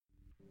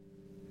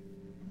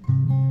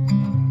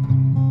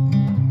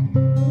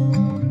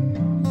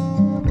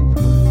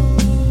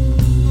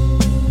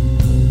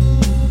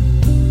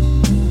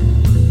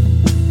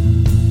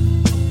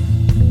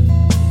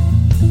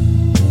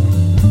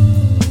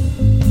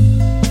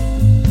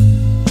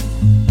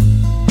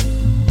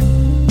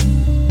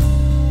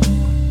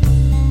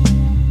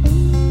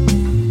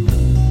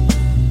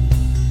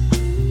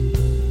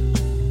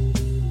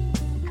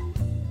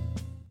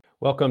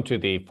Welcome to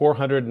the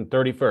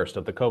 431st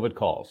of the COVID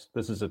calls.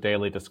 This is a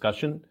daily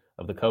discussion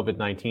of the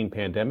COVID-19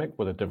 pandemic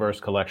with a diverse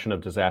collection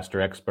of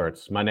disaster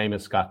experts. My name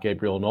is Scott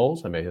Gabriel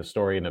Knowles. I'm a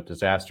historian of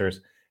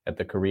disasters at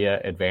the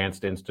Korea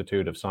Advanced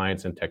Institute of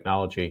Science and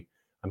Technology.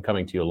 I'm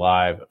coming to you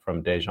live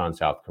from Daejeon,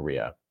 South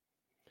Korea.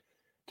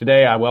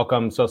 Today, I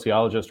welcome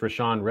sociologist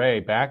Rashawn Ray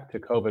back to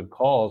COVID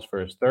Calls for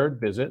his third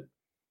visit.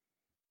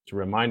 As a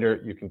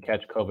reminder, you can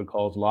catch COVID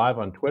Calls live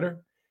on Twitter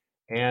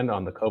and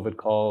on the COVID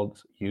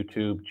Calls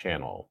YouTube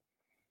channel.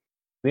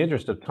 In the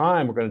interest of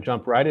time, we're going to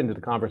jump right into the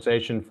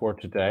conversation for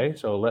today.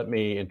 So let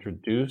me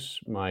introduce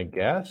my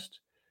guest.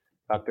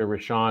 Dr.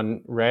 Rashawn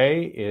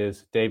Ray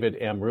is David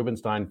M.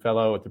 Rubenstein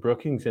Fellow at the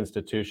Brookings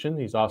Institution.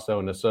 He's also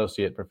an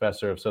associate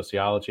professor of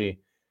sociology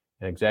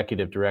and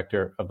executive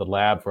director of the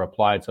Lab for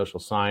Applied Social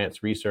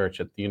Science Research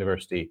at the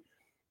University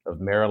of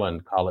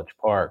Maryland, College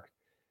Park.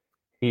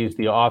 He's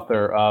the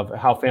author of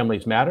How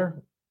Families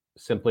Matter,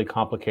 Simply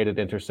Complicated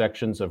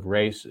Intersections of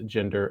Race,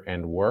 Gender,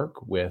 and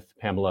Work with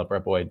Pamela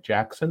Braboy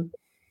Jackson,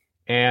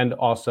 and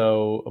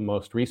also a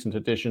most recent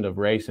edition of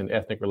Race and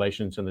Ethnic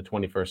Relations in the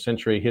 21st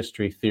Century,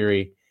 History,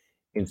 Theory,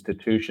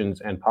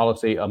 Institutions, and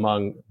Policy,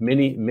 among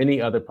many, many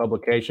other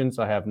publications.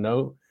 I have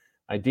no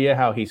idea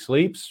how he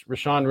sleeps.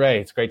 Rashawn Ray,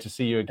 it's great to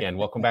see you again.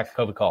 Welcome back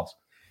to COVID Calls.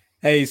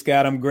 Hey,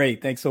 Scott, I'm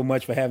great. Thanks so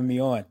much for having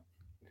me on.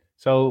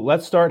 So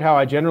let's start how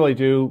I generally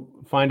do,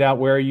 find out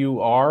where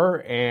you are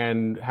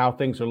and how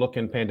things are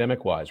looking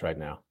pandemic-wise right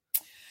now.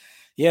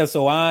 Yeah,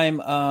 so I'm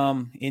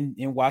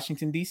in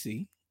Washington,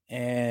 D.C.,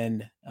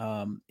 and,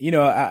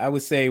 I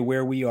would say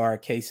where we are,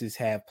 cases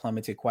have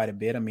plummeted quite a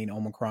bit. I mean,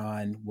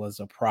 Omicron was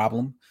a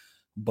problem,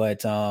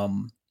 but I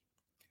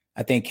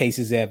think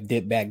cases have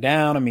dipped back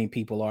down. I mean,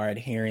 people are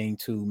adhering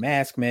to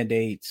mask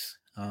mandates.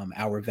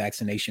 Our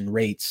vaccination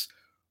rates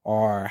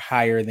are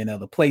higher than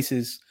other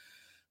places.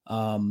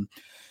 And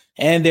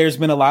there's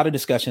been a lot of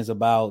discussions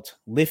about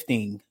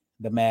lifting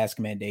the mask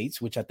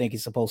mandates, which I think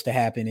is supposed to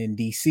happen in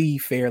D.C.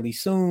 fairly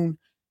soon.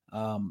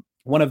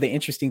 One of the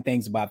interesting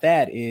things about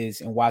that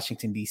is in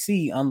Washington,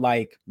 D.C.,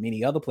 unlike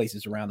many other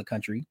places around the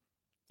country,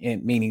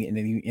 meaning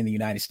in the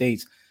United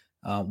States,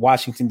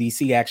 Washington,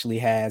 D.C. actually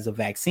has a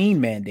vaccine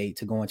mandate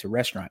to go into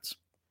restaurants.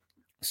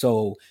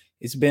 So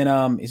it's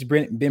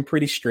been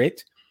pretty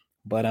strict,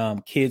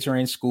 but kids are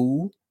in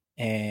school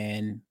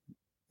and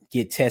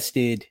get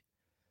tested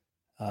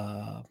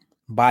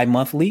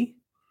bi-monthly.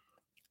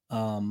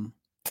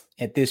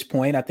 At this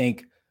point, I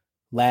think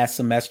last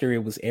semester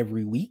it was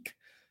every week.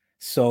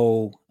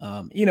 So,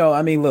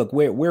 look,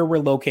 where we're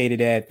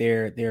located at,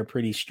 there are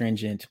pretty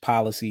stringent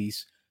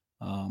policies.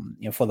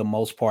 And for the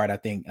most part, I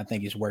think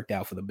it's worked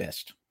out for the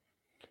best.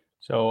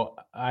 So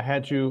I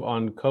had you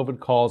on COVID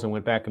Calls and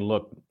went back and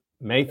looked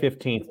May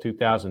 15th,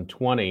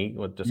 2020,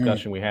 with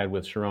discussion we had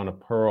with Sharona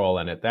Pearl.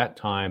 And at that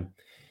time,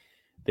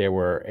 there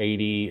were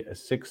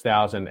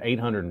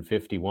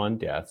 86,851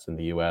 deaths in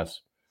the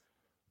U.S.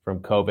 from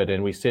COVID.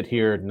 And we sit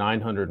here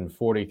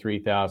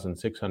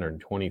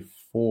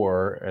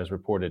 943,624 as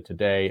reported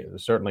today.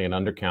 Certainly an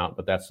undercount,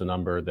 but that's the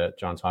number that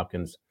Johns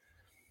Hopkins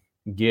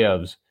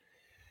gives.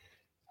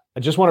 I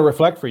just want to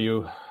reflect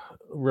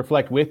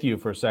with you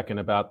for a second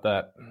about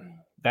that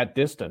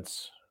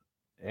distance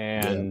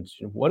and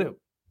what it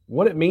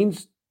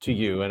means to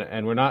you.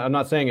 And I'm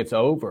not saying it's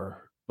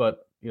over,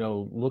 but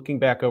looking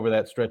back over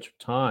that stretch of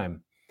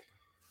time,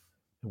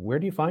 where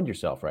do you find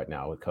yourself right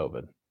now with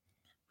COVID?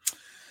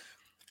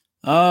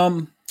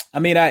 Since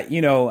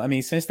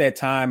that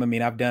time,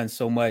 I've done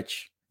so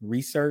much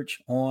research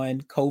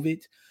on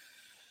COVID.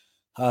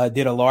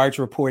 Did a large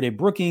report at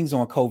Brookings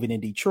on COVID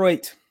in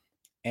Detroit.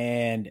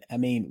 And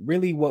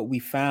really what we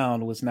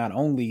found was not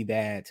only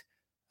that,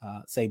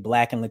 say,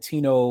 Black and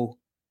Latino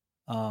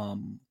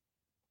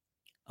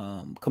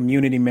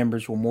community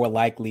members were more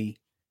likely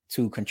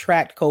to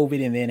contract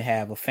COVID and then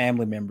have a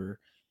family member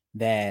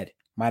that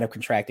might have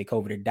contracted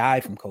COVID or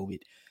died from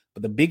COVID.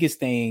 But the biggest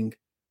thing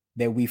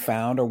that we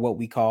found are what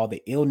we call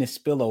the illness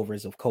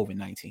spillovers of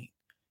COVID-19.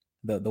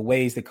 The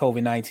ways that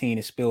COVID-19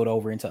 is spilled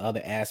over into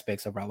other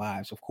aspects of our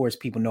lives. Of course,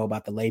 people know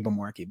about the labor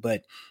market,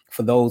 but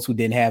for those who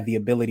didn't have the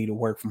ability to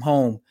work from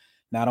home,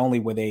 not only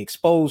were they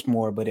exposed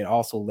more, but it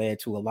also led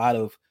to a lot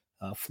of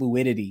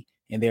fluidity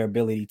in their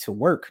ability to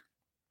work.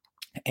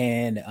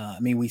 And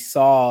we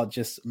saw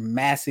just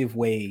massive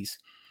ways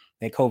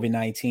that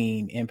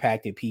COVID-19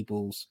 impacted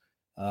people's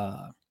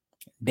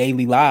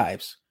daily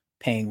lives,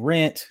 paying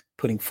rent,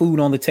 putting food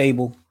on the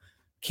table,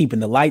 keeping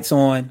the lights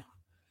on,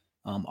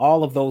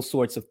 all of those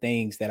sorts of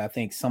things that I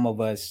think some of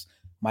us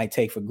might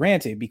take for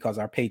granted because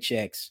our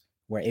paychecks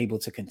were able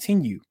to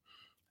continue.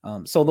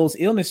 So those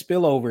illness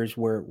spillovers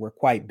were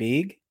quite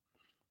big.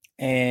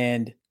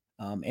 And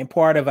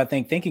part of, I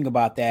think, thinking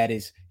about that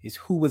is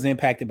who was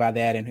impacted by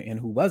that and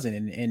who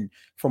wasn't. And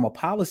from a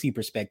policy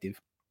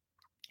perspective,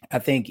 I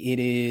think it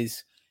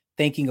is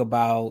thinking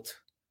about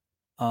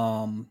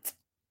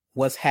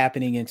what's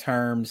happening in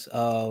terms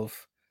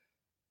of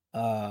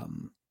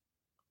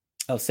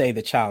say,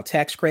 the child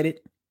tax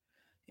credit,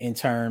 in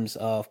terms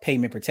of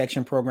payment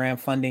protection program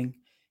funding,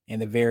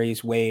 and the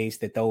various ways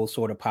that those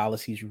sort of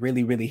policies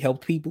really, really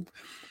help people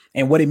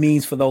and what it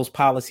means for those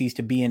policies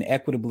to be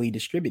inequitably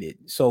distributed.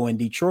 So in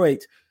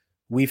Detroit,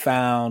 we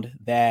found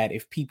that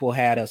if people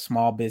had a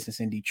small business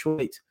in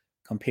Detroit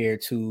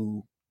compared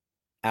to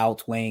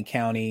out Wayne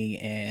County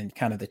and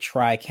kind of the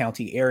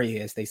tri-county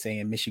area, as they say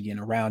in Michigan,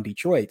 around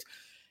Detroit,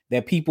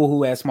 that people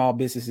who had small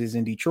businesses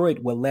in Detroit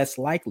were less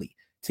likely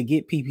to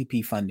get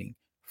PPP funding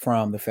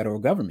from the federal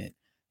government.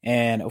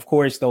 And of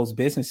course, those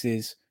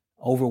businesses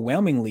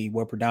overwhelmingly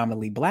were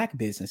predominantly Black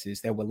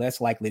businesses that were less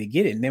likely to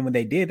get it. And then when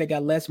they did, they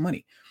got less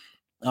money.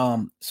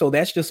 So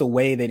that's just a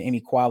way that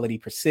inequality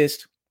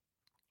persists.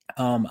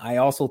 I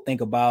also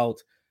think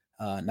about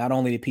not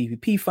only the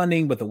PPP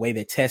funding, but the way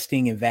that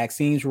testing and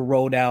vaccines were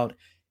rolled out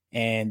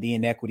and the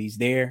inequities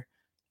there.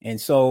 And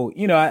so,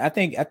 you know, I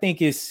think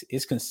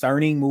it's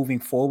concerning moving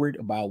forward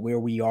about where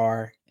we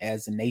are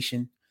as a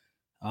nation,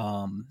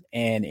 and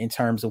in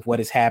terms of what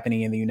is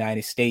happening in the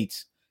United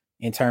States,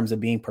 in terms of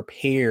being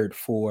prepared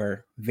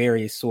for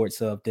various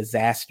sorts of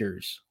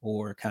disasters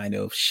or kind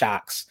of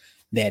shocks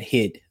that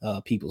hit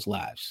people's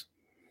lives.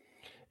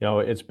 You know,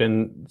 it's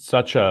been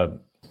such a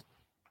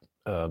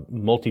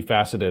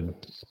multifaceted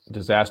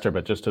disaster,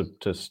 but just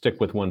to stick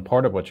with one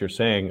part of what you're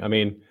saying, I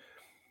mean,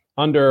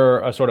 under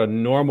a sort of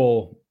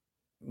normal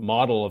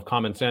model of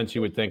common sense,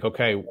 you would think,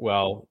 okay,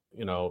 well,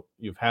 you know,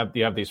 you have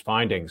these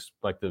findings,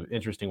 like the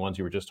interesting ones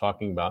you were just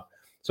talking about.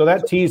 So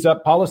that tees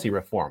up policy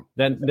reform.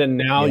 Then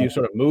now you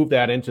sort of move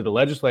that into the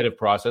legislative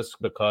process,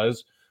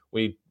 because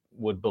we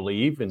would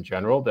believe in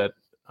general that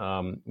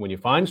when you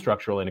find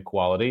structural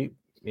inequality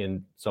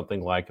in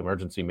something like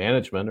emergency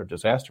management or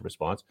disaster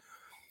response,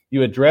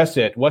 you address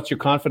it. What's your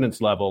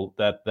confidence level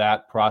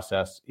that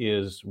process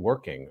is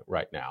working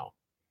right now?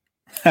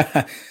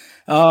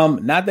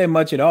 Not that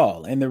much at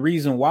all. And the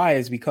reason why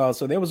is because,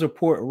 so there was a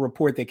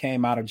report that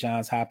came out of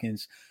Johns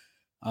Hopkins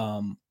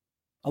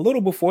a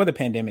little before the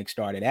pandemic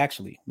started,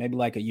 actually, maybe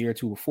like a year or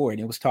two before. And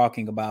it was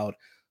talking about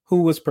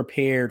who was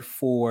prepared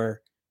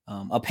for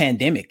a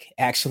pandemic,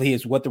 actually,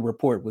 is what the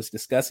report was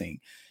discussing.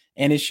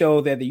 And it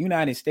showed that the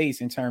United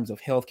States, in terms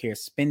of healthcare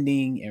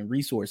spending and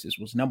resources,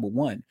 was number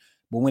one.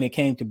 But when it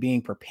came to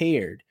being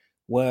prepared,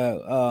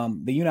 well,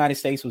 the United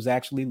States was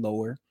actually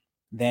lower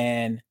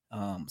than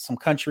some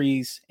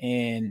countries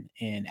in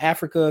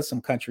Africa,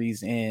 some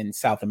countries in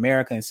South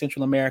America and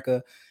Central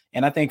America.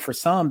 And I think for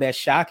some, that's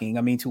shocking.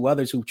 I mean, to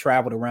others who've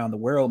traveled around the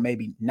world,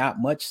 maybe not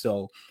much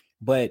so.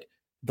 But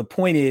the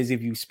point is,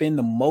 if you spend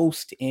the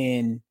most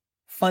in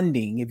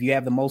funding, if you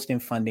have the most in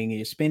funding and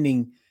you're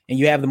spending and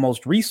you have the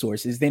most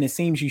resources, then it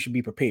seems you should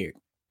be prepared.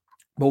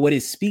 But what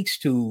it speaks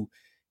to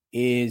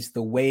is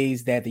the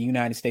ways that the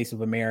United States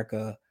of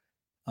America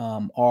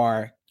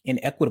are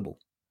inequitable.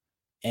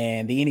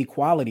 And the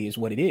inequality is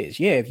what it is.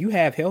 Yeah, if you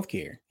have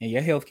healthcare and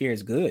your healthcare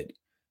is good,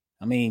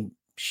 I mean,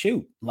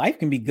 shoot, life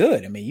can be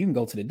good. I mean, you can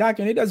go to the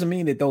doctor, and it doesn't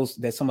mean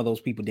that some of those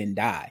people didn't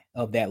die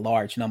of that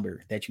large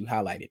number that you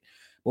highlighted.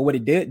 But what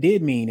it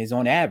did mean is,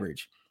 on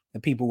average, the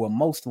people who were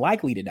most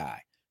likely to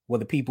die were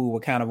the people who were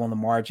kind of on the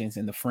margins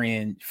and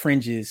the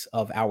fringes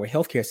of our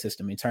healthcare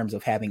system in terms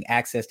of having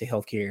access to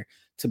healthcare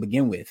to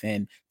begin with.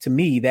 And to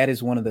me, that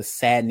is one of the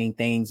saddening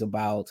things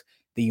about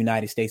the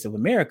United States of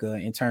America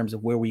in terms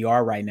of where we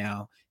are right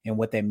now and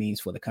what that means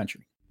for the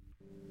country.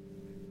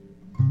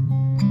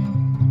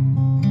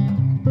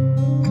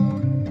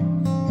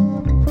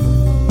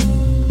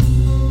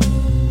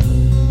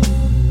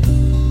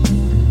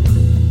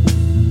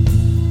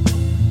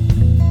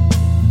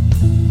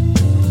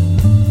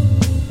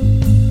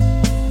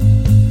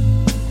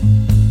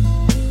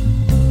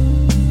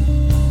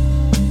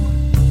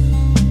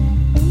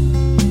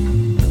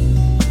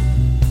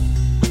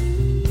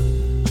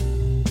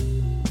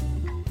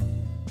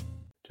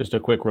 Just a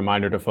quick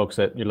reminder to folks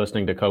that you're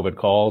listening to COVID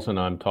Calls, and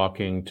I'm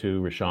talking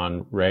to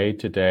Rashawn Ray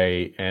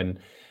today. And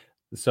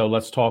so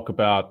let's talk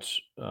about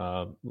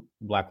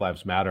Black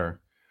Lives Matter.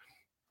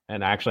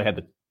 And I actually had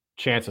the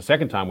chance, the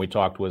second time we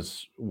talked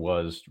was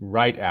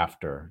right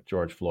after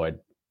George Floyd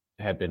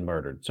had been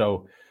murdered.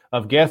 So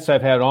of guests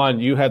I've had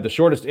on, you had the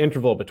shortest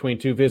interval between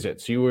two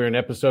visits. You were in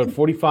episode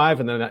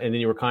 45, and then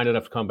you were kind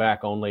enough to come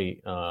back only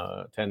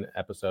 10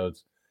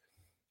 episodes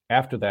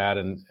after that.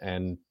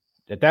 And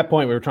at that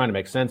point, we were trying to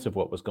make sense of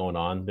what was going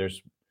on.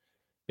 There's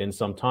been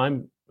some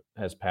time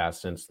has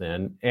passed since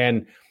then.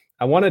 And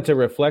I wanted to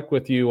reflect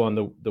with you on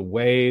the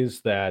ways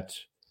that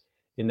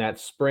in that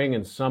spring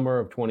and summer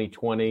of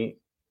 2020,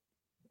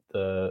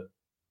 the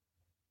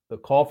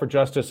call for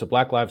justice, the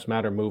Black Lives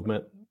Matter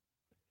movement,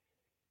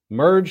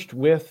 merged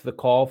with the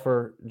call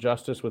for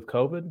justice with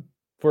COVID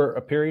for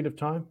a period of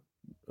time.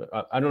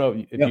 I don't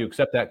know if you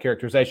accept that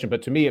characterization,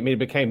 but to me, it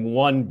became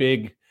one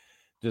big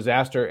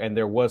disaster, and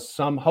there was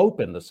some hope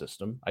in the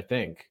system, I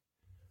think.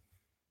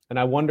 And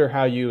I wonder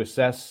how you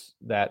assess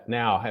that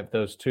now. Have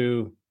those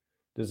two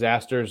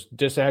disasters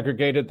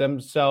disaggregated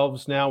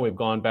themselves now? We've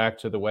gone back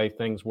to the way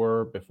things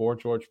were before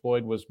George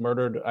Floyd was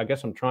murdered. I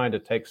guess I'm trying to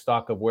take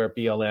stock of where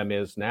BLM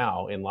is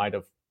now in light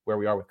of where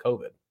we are with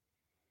COVID.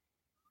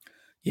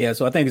 Yeah,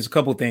 so I think it's a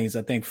couple of things.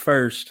 I think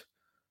first,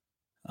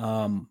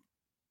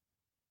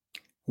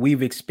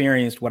 we've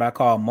experienced what I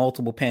call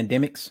multiple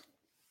pandemics.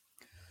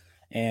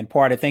 And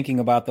part of thinking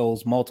about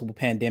those multiple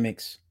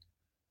pandemics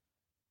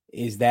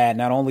is that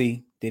not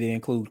only did it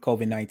include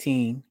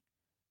COVID-19,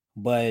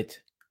 but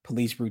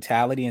police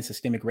brutality and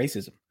systemic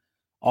racism.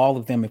 All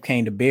of them have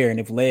came to bear and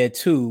have led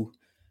to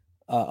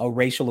a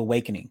racial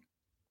awakening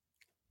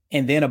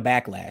and then a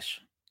backlash.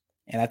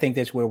 And I think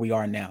that's where we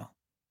are now,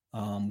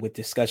 with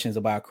discussions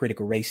about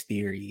critical race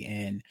theory,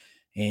 and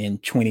in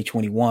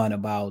 2021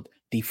 about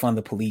defund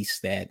the police,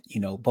 that,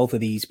 both of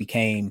these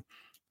became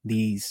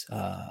these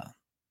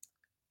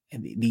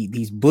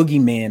these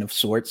boogeymen of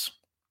sorts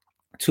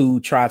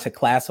to try to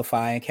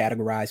classify and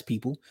categorize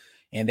people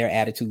and their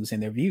attitudes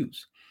and their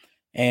views.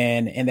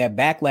 And that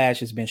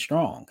backlash has been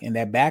strong. And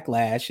that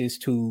backlash is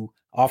to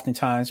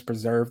oftentimes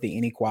preserve the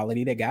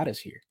inequality that got us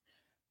here.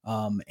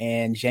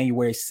 And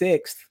January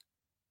 6th,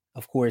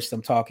 of course,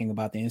 I'm talking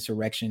about the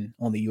insurrection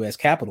on the U.S.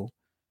 Capitol.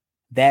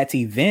 That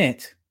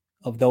event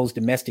of those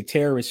domestic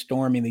terrorists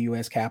storming the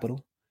U.S.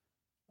 Capitol,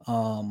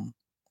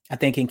 I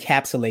think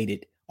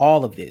encapsulated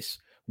all of this,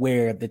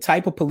 where the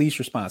type of police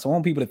response, I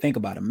want people to think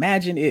about,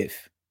 imagine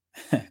if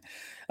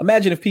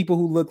people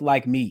who look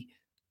like me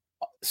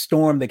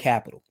stormed the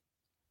Capitol.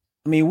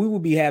 I mean, we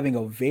would be having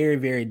a very,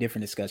 very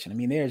different discussion. I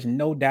mean, there's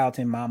no doubt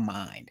in my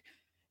mind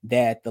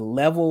that the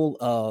level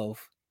of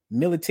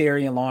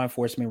military and law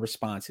enforcement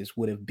responses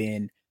would have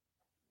been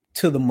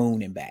to the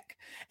moon and back.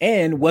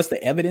 And what's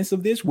the evidence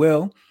of this?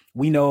 Well,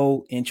 we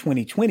know in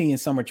 2020, in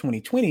summer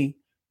 2020,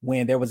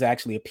 when there was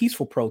actually a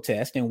peaceful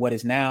protest in what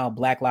is now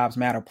Black Lives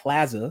Matter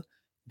Plaza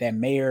that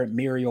Mayor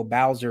Muriel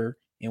Bowser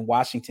in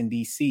Washington,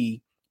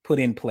 D.C. put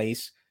in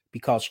place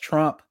because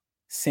Trump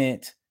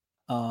sent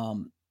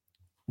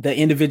the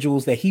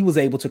individuals that he was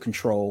able to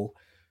control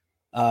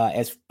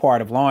as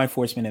part of law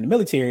enforcement and the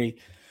military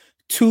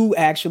to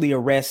actually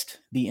arrest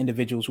the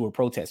individuals who were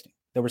protesting.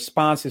 The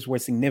responses were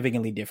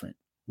significantly different.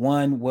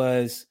 One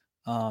was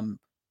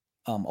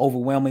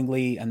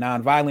overwhelmingly a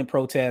nonviolent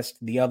protest.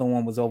 The other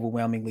one was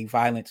overwhelmingly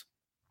violent.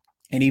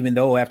 And even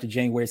though after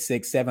January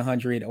 6th,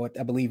 700, or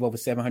I believe over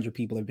 700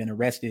 people have been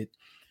arrested,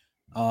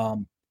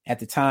 at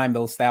the time,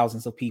 those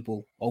thousands of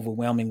people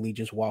overwhelmingly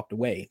just walked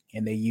away,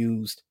 and they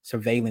used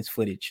surveillance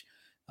footage,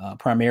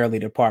 primarily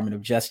the Department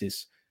of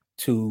Justice,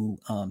 to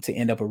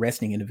end up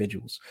arresting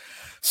individuals.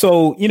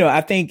 So,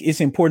 I think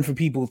it's important for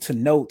people to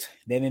note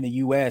that in the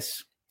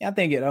U.S., I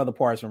think in other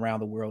parts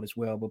around the world as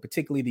well, but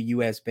particularly the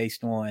U.S.,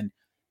 based on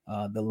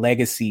the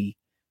legacy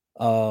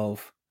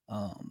of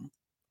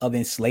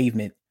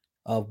enslavement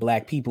of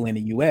Black people in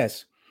the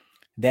U.S.,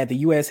 that the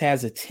U.S.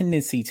 has a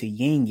tendency to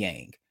yin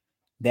yang.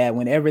 That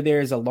whenever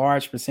there is a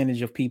large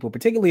percentage of people,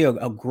 particularly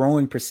a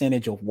growing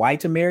percentage of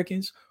white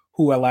Americans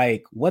who are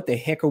like, what the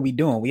heck are we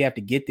doing? We have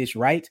to get this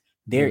right.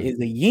 There is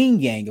a yin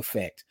yang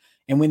effect.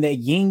 And when that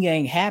yin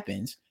yang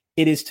happens,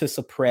 it is to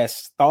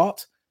suppress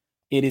thought.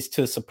 It is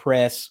to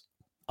suppress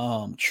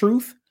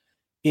truth.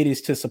 It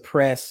is to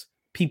suppress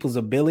people's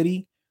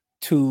ability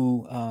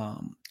to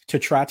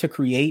try to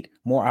create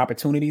more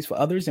opportunities for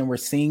others. And we're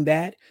seeing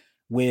that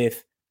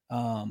with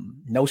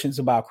notions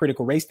about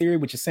critical race theory,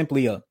 which is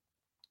simply a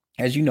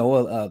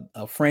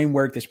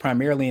framework that's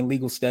primarily in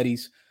legal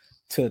studies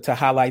to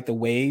highlight the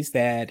ways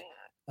that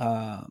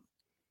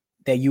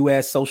that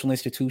U.S. social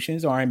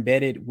institutions are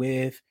embedded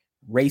with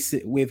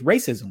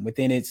racism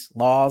within its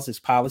laws, its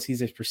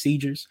policies, its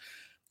procedures.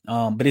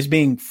 But it's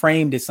being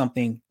framed as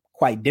something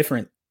quite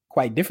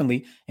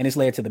differently. And it's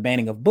led to the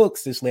banning of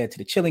books. It's led to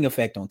the chilling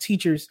effect on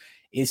teachers.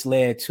 It's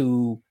led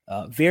to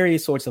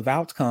various sorts of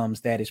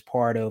outcomes that is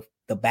part of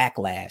the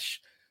backlash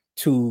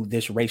to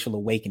this racial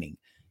awakening.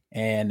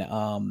 And,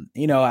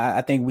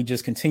 I think we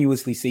just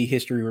continuously see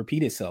history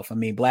repeat itself. I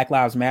mean, Black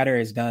Lives Matter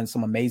has done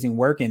some amazing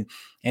work. And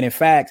in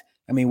fact,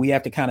 I mean, we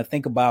have to kind of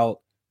think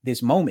about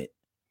this moment.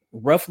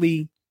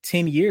 Roughly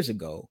 10 years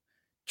ago,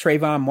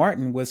 Trayvon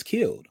Martin was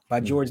killed by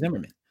George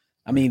Zimmerman.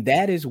 I mean,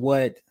 that is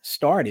what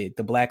started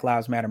the Black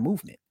Lives Matter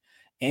movement.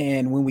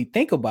 And when we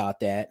think about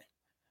that,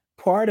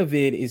 part of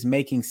it is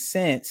making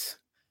sense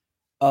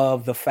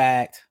of the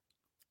fact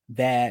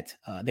that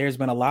there's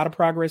been a lot of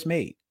progress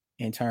made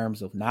in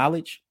terms of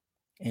knowledge,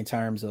 in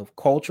terms of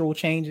cultural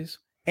changes,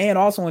 and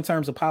also in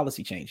terms of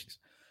policy changes.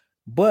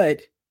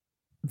 But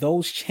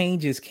those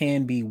changes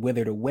can be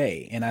withered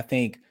away. And I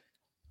think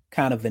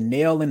kind of the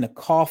nail in the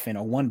coffin,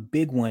 or one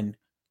big one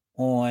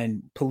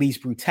on police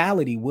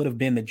brutality, would have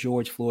been the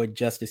George Floyd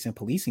Justice and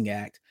Policing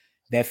Act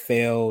that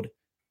failed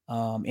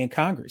in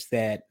Congress,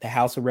 that the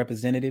House of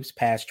Representatives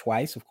passed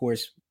twice. Of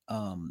course,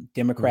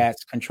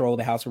 Democrats control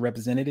the House of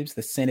Representatives.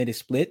 The Senate is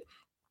split.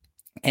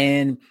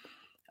 And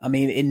I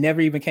mean, it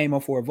never even came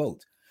up for a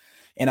vote.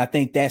 And I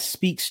think that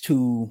speaks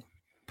to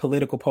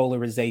political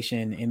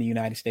polarization in the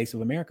United States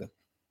of America.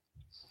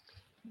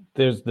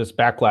 There's this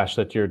backlash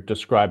that you're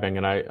describing,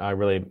 and I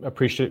really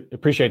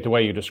appreciate the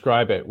way you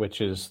describe it,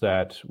 which is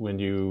that when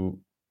you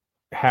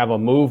have a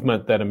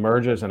movement that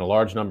emerges and a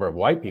large number of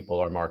white people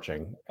are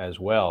marching as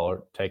well,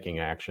 or taking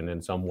action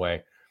in some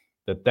way,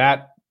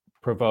 that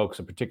provokes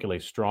a particularly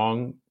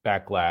strong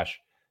backlash.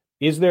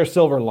 Is there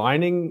silver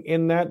lining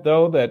in that,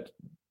 though, that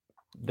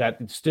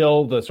that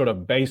still the sort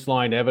of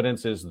baseline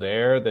evidence is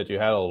there that you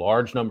had a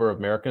large number of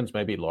Americans,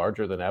 maybe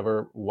larger than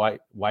ever,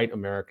 white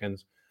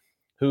Americans,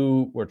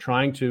 who were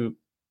trying to,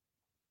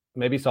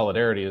 maybe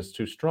solidarity is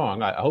too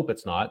strong, I hope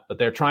it's not, but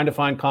they're trying to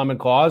find common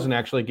cause and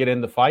actually get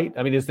in the fight?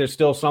 I mean, is there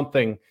still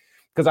something,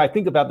 because I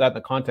think about that in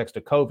the context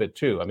of COVID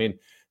too. I mean,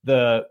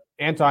 the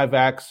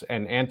anti-vax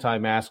and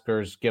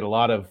anti-maskers get a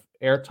lot of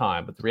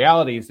airtime, but the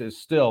reality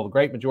is still the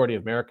great majority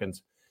of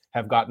Americans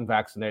have gotten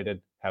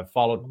vaccinated, have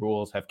followed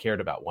rules, have cared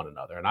about one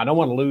another. And I don't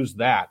want to lose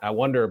that. I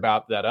wonder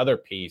about that other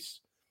piece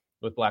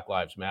with Black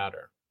Lives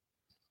Matter.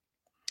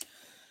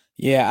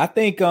 Yeah, I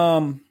think,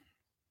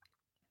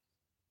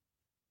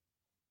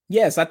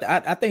 yes,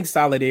 I think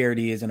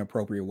solidarity is an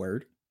appropriate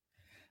word.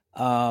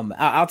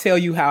 I'll tell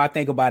you how I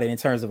think about it in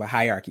terms of a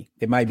hierarchy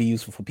that might be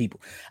useful for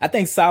people. I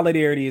think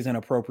solidarity is an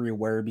appropriate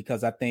word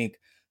because I think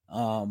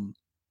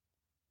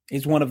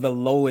it's one of the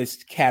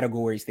lowest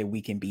categories that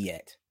we can be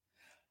at.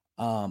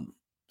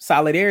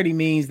 Solidarity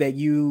means that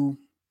you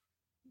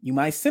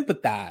might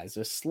sympathize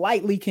or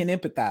slightly can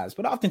empathize,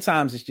 but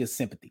oftentimes it's just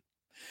sympathy.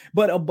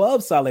 But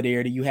above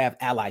solidarity, you have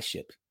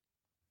allyship.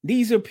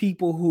 These are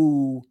people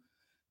who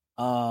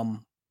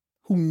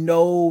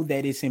know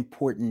that it's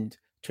important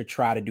to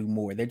try to do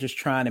more. They're just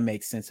trying to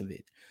make sense of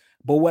it.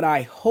 But what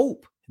I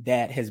hope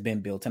that has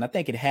been built, and I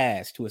think it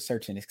has to a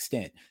certain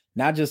extent,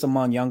 not just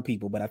among young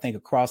people, but I think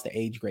across the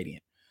age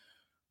gradient,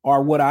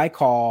 are what I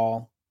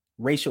call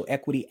racial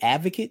equity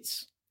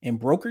advocates and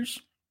brokers,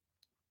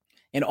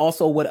 and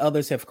also what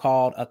others have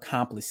called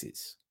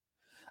accomplices.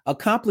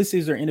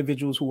 Accomplices are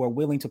individuals who are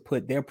willing to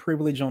put their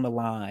privilege on the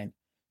line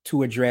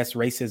to address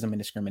racism and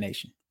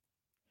discrimination.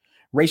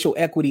 Racial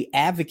equity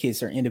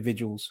advocates are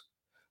individuals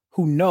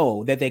who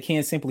know that they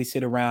can't simply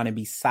sit around and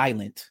be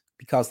silent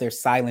because their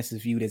silence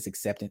is viewed as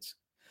acceptance,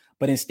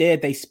 but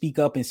instead they speak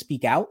up and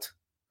speak out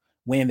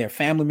when their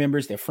family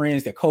members, their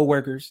friends, their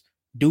coworkers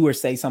do or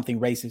say something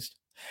racist.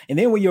 And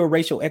then when you're a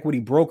racial equity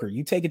broker,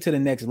 you take it to the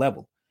next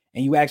level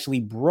and you actually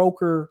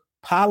broker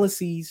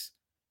policies,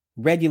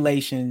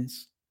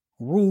 regulations,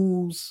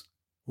 rules,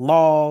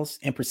 laws,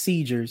 and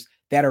procedures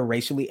that are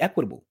racially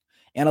equitable.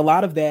 And a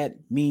lot of that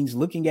means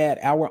looking at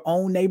our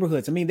own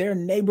neighborhoods. I mean, there are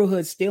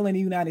neighborhoods still in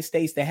the United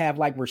States that have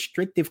like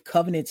restrictive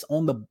covenants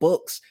on the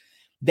books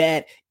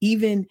that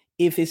even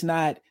if it's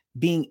not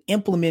being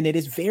implemented,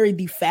 it's very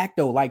de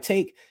facto. Like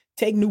take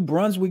New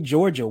Brunswick,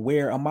 Georgia,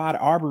 where Ahmaud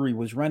Arbery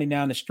was running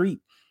down the street,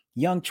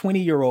 young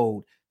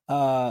 20-year-old,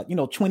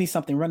 20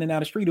 something running down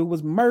the street, who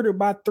was murdered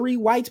by 3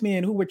 white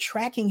men who were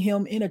tracking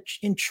him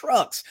in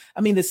trucks.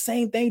 I mean, the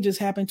same thing just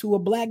happened to a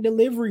Black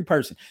delivery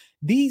person.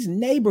 These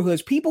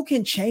neighborhoods, people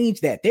can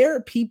change that. There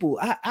are people,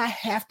 I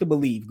have to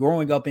believe,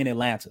 growing up in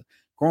Atlanta,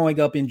 growing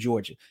up in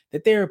Georgia,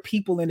 that there are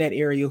people in that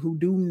area who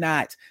do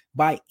not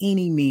by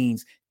any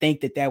means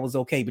think that that was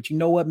okay. But you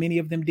know what many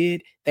of them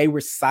did? They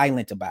were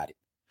silent about it.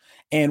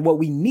 And what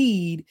we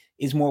need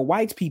is more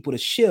white people to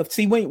shift.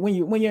 See, when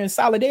you're in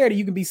solidarity,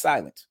 you can be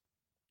silent.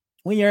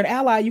 When you're an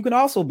ally, you can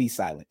also be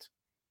silent.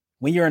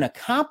 When you're an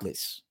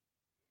accomplice,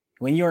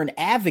 when you're an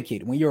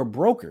advocate, when you're a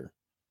broker,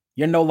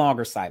 you're no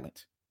longer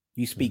silent.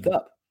 You speak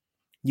up.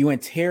 You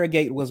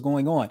interrogate what's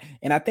going on.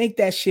 And I think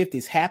that shift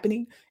is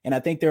happening. And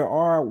I think there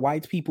are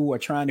white people who are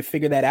trying to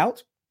figure that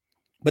out.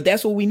 But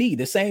that's what we need.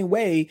 The same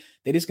way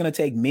that it's going to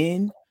take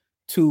men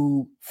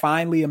to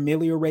finally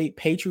ameliorate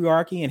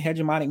patriarchy and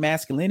hegemonic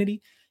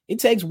masculinity, it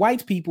takes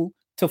white people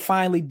to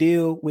finally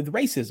deal with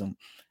racism.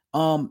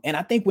 And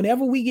I think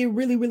whenever we get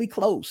really, really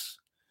close,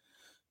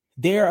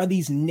 there are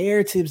these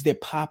narratives that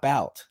pop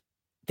out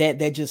that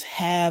just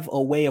have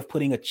a way of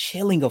putting a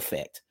chilling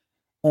effect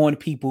on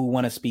people who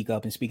want to speak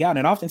up and speak out.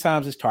 And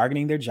oftentimes it's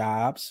targeting their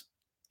jobs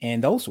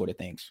and those sort of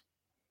things.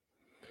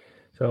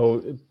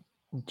 So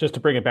just to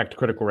bring it back to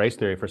critical race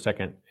theory for a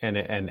second,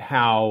 and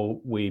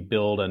how we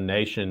build a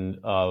nation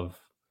of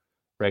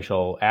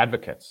racial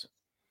advocates,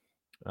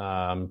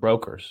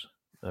 brokers,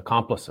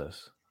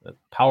 accomplices,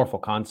 powerful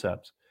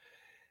concepts.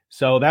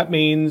 So that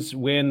means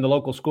when the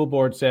local school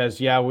board says,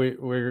 yeah,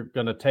 we're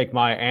going to take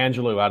Maya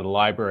Angelou out of the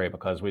library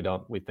because we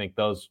think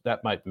that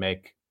might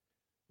make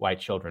white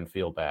children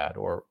feel bad,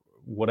 or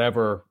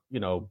whatever,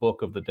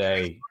 book of the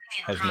day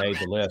has made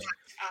the list.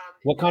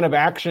 What kind of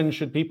action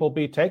should people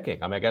be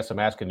taking? I mean, I guess I'm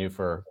asking you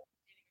for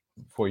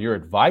your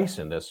advice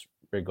in this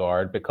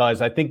regard,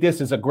 because I think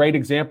this is a great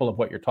example of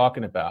what you're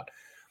talking about.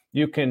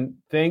 You can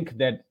think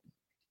that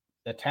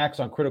attacks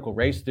on critical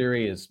race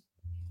theory is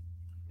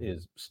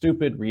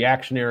stupid,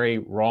 reactionary,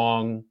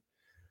 wrong,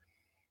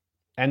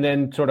 and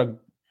then sort of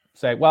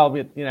say, well,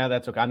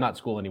 that's okay. I'm not in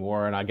school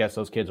anymore, and I guess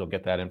those kids will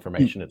get that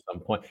information at some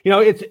point.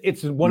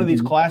 It's one of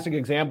these classic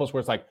examples where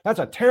it's like, that's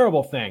a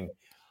terrible thing.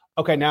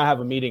 Okay, now I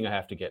have a meeting I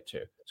have to get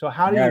to. So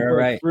how do you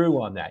break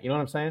through on that? You know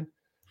what I'm saying?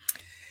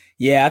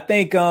 Yeah, I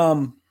think.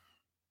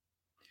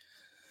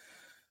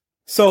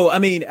 So, I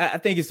mean, I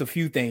think it's a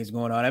few things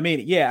going on. I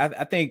mean, yeah,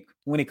 I think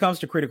when it comes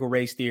to critical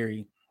race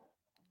theory,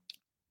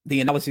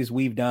 the analysis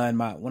we've done,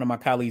 one of my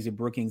colleagues at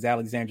Brookings,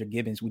 Alexandra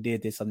Gibbons, we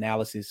did this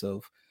analysis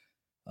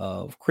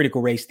of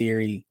critical race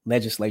theory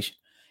legislation.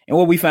 And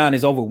what we found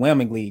is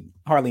overwhelmingly,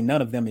 hardly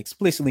none of them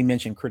explicitly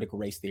mention critical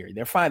race theory.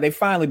 They've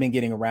finally been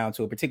getting around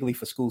to it, particularly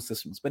for school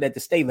systems. But at the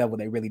state level,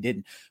 they really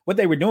didn't. What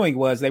they were doing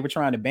was they were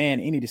trying to ban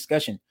any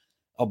discussion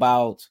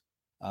about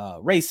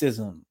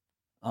racism,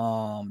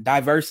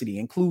 diversity,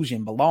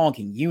 inclusion,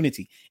 belonging,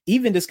 unity.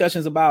 Even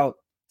discussions about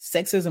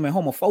sexism and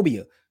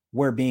homophobia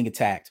were being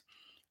attacked.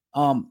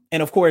 And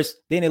of course,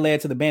 then it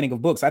led to the banning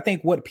of books. I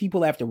think what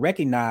people have to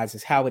recognize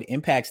is how it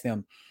impacts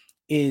them.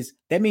 Is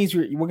that means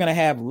we're going to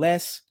have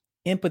less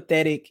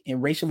empathetic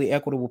and racially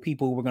equitable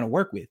people who we're going to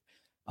work with.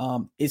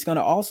 It's going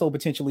to also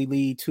potentially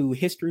lead to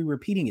history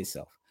repeating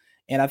itself.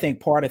 And I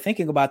think part of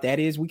thinking about that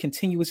is we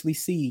continuously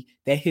see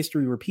that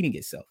history repeating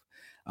itself.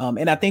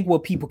 And I think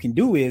what people can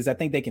do is I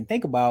think they can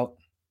think about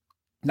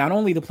not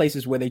only the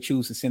places where they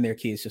choose to send their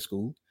kids to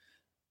school,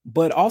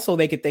 but also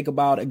they could think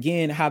about,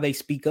 again, how they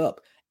speak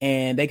up.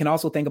 And they can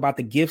also think about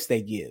the gifts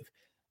they give.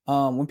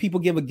 When people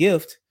give a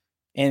gift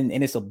and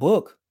it's a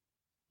book,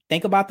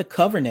 think about the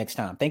cover next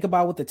time. Think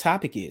about what the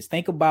topic is.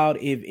 Think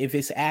about if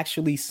it's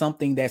actually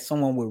something that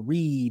someone would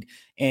read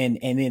and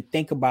then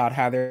think about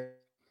how they're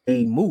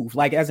being moved.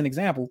 Like, as an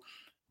example,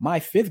 my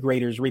 5th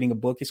grader is reading a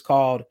book. It's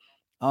called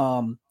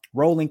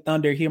Rolling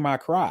Thunder, Hear My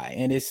Cry.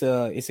 And it's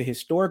a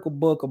historical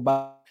book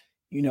about,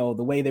 the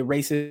way that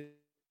racist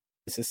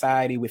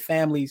society with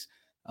families.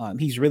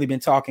 He's really been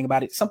talking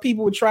about it. Some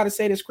people would try to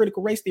say that's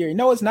critical race theory.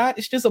 No, it's not.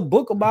 It's just a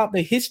book about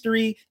the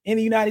history in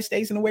the United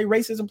States and the way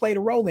racism played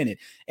a role in it.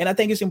 And I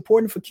think it's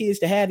important for kids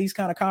to have these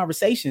kind of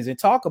conversations and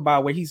talk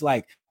about where he's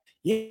like,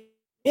 yeah,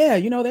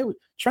 they were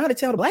trying to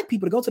tell the black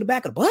people to go to the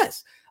back of the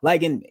bus.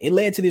 And it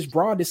led to this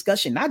broad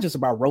discussion, not just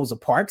about Rosa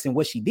Parks and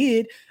what she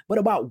did, but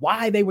about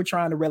why they were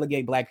trying to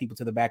relegate black people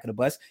to the back of the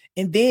bus.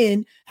 And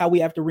then how we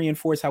have to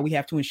reinforce, how we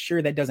have to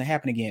ensure that doesn't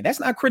happen again. That's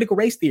not critical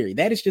race theory.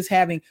 That is just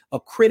having a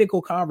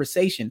critical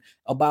conversation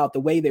about the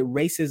way that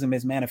racism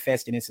is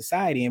manifested in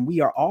society. And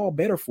we are all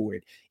better for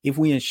it if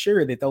we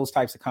ensure that those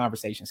types of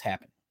conversations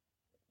happen.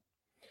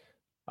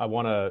 I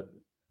want to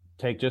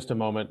take just a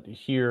moment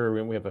here,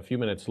 and we have a few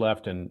minutes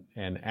left, and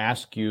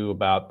ask you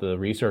about the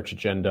research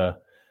agenda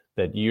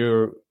that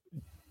you're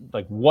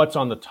like, what's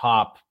on the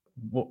top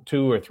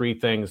 2 or 3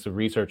 things, the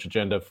research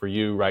agenda for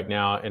you right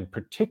now, and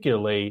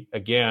particularly,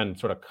 again,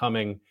 sort of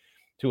coming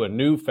to a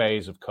new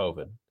phase of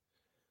COVID.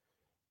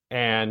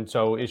 And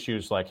so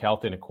issues like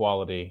health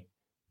inequality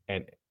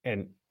and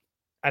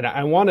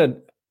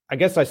I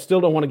guess I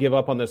still don't want to give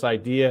up on this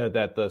idea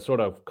that the sort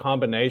of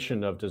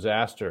combination of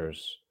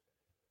disasters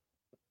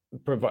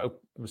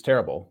is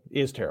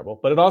terrible,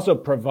 but it also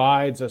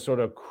provides a sort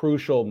of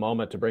crucial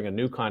moment to bring a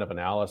new kind of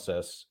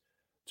analysis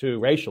to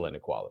racial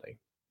inequality.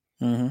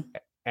 Mm-hmm.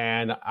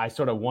 And I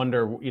sort of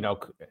wonder,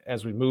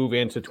 as we move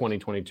into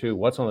 2022,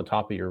 what's on the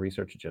top of your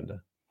research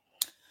agenda?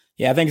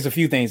 Yeah, I think it's a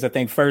few things. I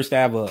think first, I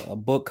have a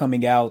book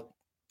coming out.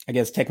 I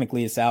guess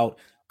technically it's out,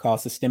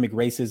 called Systemic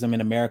Racism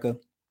in America.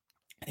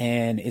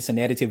 And it's an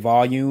edited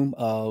volume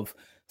of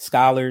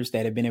scholars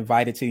that have been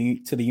invited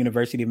to the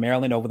University of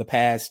Maryland over the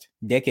past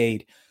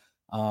decade,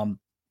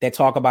 that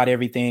talk about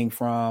everything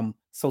from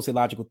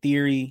sociological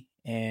theory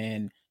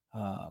and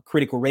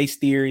critical race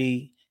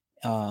theory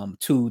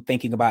to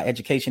thinking about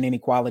education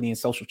inequality and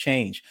social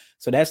change.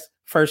 So that's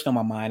first on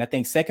my mind. I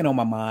think second on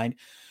my mind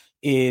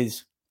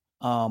is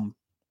the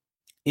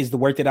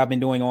work that I've been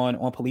doing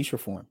on police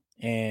reform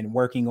and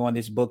working on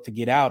this book to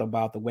get out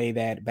about the way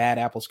that bad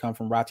apples come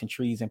from rotten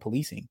trees and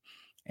policing,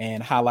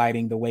 and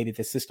highlighting the way that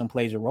the system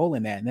plays a role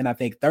in that. And then I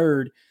think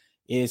third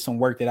is some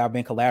work that I've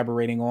been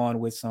collaborating on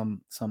with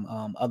some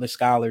other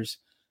scholars,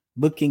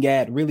 looking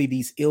at really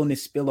these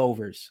illness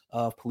spillovers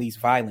of police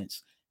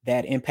violence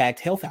that impact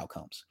health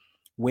outcomes.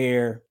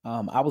 Where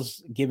I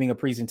was giving a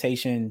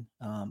presentation,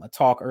 a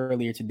talk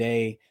earlier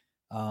today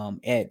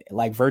at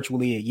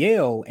virtually at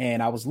Yale,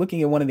 and I was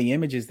looking at one of the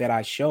images that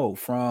I show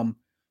from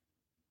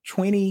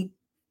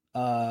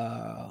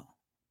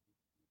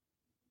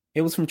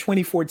it was from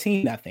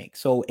 2014, I think.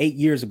 So 8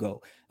 years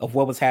ago, of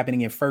what was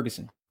happening in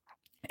Ferguson.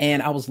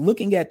 And I was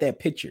looking at that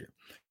picture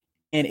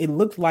and it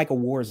looked like a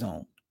war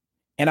zone.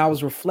 And I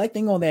was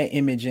reflecting on that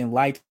image in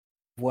light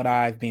of what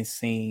I've been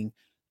seeing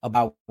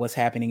about what's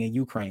happening in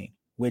Ukraine,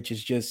 which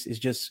is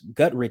just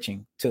gut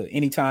wrenching to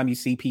anytime you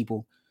see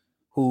people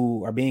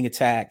who are being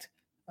attacked,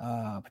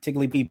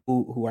 particularly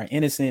people who are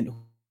innocent, who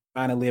are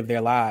trying to live their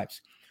lives.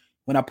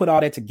 When I put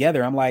all that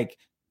together, I'm like,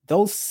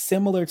 those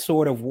similar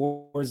sort of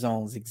war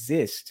zones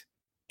exist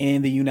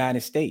in the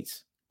United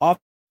States,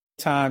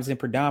 oftentimes in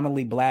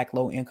predominantly Black,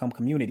 low-income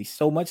communities,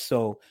 so much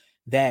so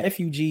that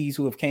refugees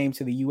who have came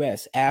to the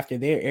U.S. after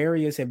their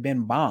areas have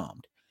been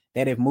bombed,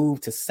 that have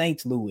moved to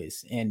St.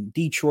 Louis and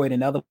Detroit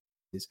and other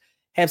places,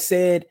 have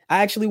said,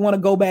 I actually want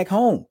to go back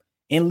home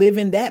and live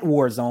in that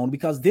war zone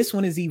because this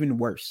one is even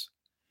worse.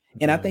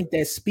 And I think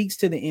that speaks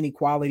to the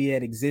inequality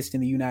that exists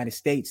in the United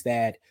States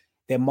that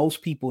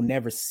most people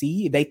never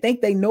see. They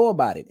think they know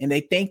about it and they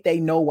think they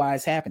know why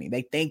it's happening.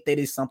 They think that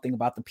it's something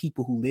about the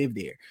people who live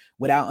there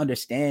without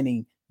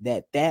understanding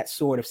that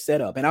sort of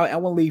setup. And I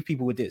want to leave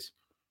people with this.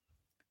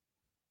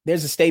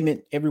 There's a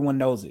statement, everyone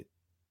knows it,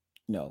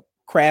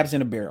 crabs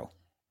in a barrel.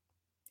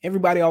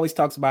 Everybody always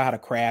talks about how the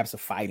crabs are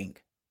fighting,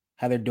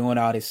 how they're doing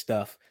all this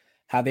stuff,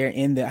 how they're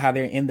in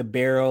the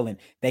barrel and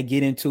they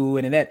get into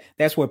it. And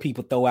that's where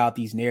people throw out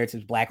these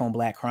narratives, black on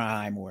black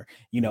crime or,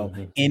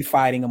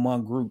 infighting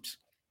among groups.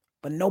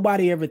 But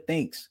nobody ever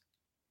thinks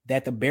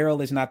that the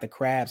barrel is not the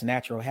crab's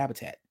natural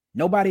habitat.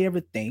 Nobody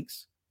ever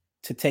thinks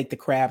to take the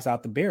crabs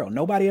out the barrel.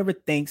 Nobody ever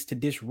thinks to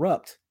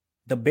disrupt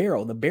the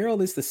barrel. The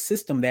barrel is the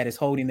system that is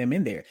holding them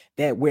in there,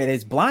 that where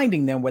it's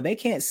blinding them, where they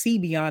can't see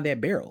beyond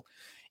that barrel.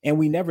 And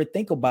we never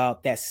think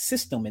about that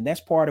system. And that's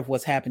part of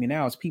what's happening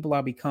now is people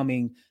are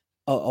becoming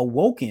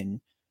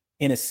awoken,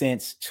 in a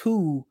sense,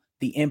 to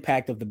the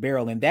impact of the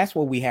barrel. And that's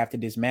what we have to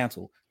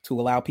dismantle to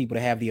allow people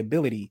to have the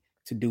ability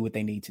to do what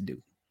they need to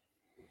do.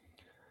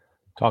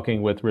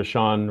 Talking with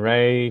Rashawn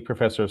Ray,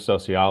 professor of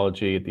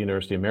sociology at the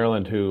University of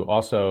Maryland, who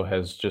also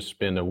has just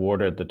been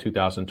awarded the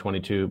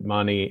 2022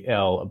 Mani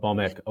L.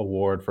 Bhowmick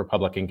Award for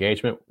Public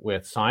Engagement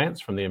with Science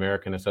from the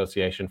American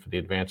Association for the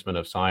Advancement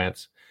of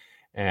Science.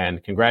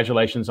 And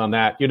congratulations on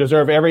that. You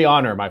deserve every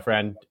honor, my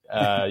friend.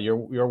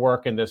 Your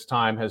work in this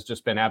time has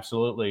just been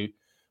absolutely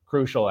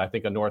crucial. I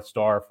think a North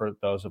Star for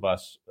those of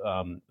us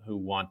who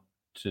want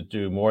to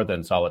do more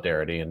than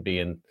solidarity and be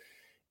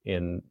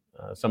in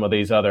some of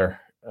these other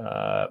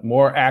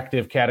more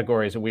active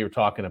categories that we were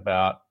talking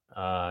about,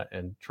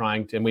 and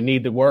we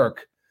need the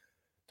work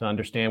to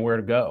understand where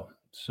to go.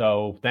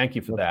 So thank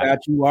you for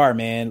that. You are,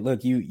 man.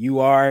 Look,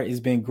 it's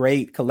been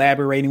great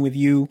collaborating with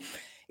you.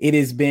 It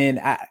has been,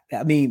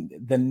 I mean,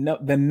 the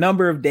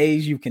number of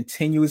days you've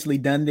continuously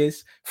done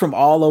this from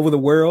all over the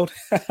world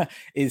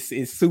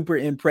is super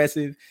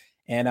impressive.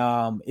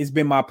 And it's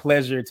been my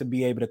pleasure to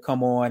be able to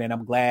come on, and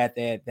I'm glad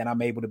that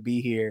I'm able to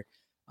be here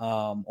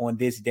on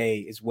this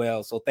day as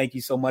well. So thank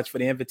you so much for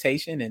the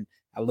invitation, and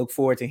I look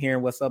forward to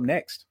hearing what's up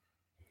next.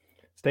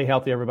 Stay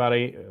healthy,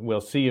 everybody. We'll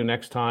see you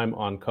next time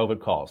on COVID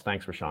Calls.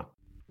 Thanks, Rashawn.